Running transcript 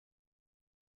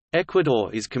Ecuador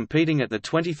is competing at the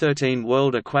 2013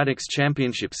 World Aquatics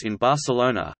Championships in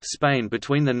Barcelona, Spain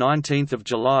between 19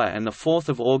 July and 4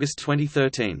 August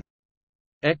 2013.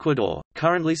 Ecuador,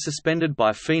 currently suspended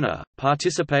by FINA,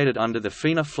 participated under the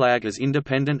FINA flag as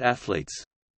independent athletes.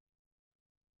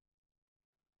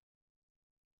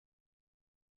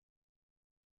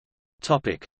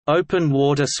 Open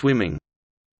water swimming.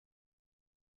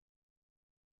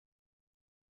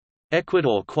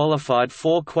 Ecuador qualified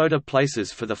 4 quota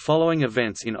places for the following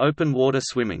events in open water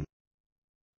swimming.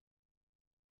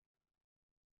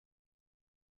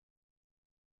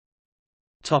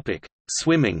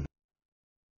 Swimming.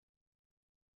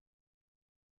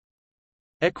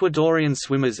 Ecuadorian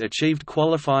swimmers achieved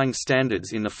qualifying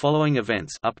standards in the following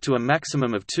events, up to a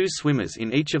maximum of 2 swimmers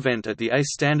in each event at the A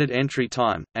standard entry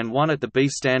time, and 1 at the B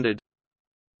standard.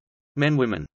 Men,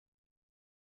 women.